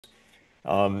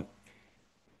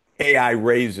AI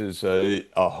raises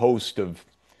a host of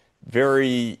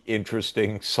very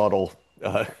interesting, subtle,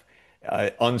 uh,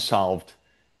 unsolved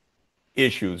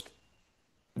issues.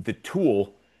 The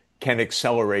tool can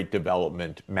accelerate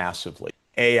development massively.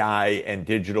 AI and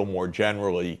digital more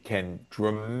generally can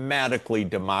dramatically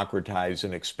democratize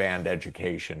and expand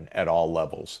education at all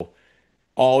levels.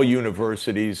 All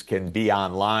universities can be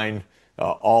online.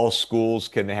 All schools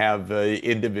can have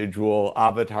individual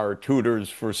avatar tutors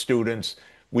for students.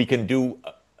 We can do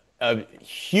a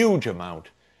huge amount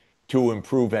to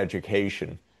improve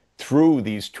education through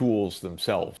these tools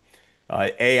themselves.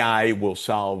 AI will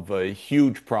solve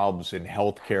huge problems in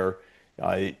healthcare,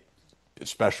 uh,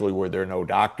 especially where there are no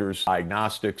doctors,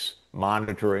 diagnostics,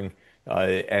 monitoring,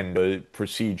 and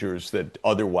procedures that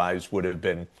otherwise would have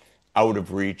been out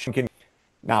of reach.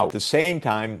 Now, at the same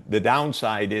time, the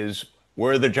downside is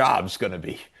where are the jobs going to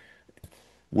be?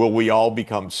 Will we all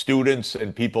become students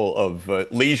and people of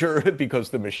leisure because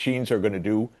the machines are going to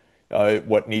do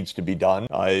what needs to be done?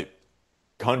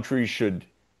 Countries should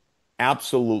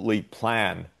absolutely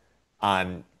plan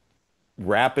on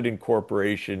rapid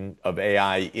incorporation of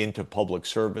AI into public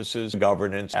services,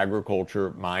 governance,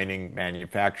 agriculture, mining,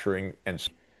 manufacturing, and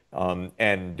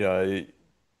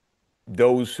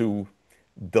those who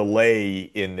delay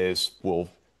in this will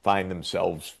find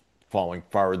themselves falling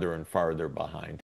farther and farther behind.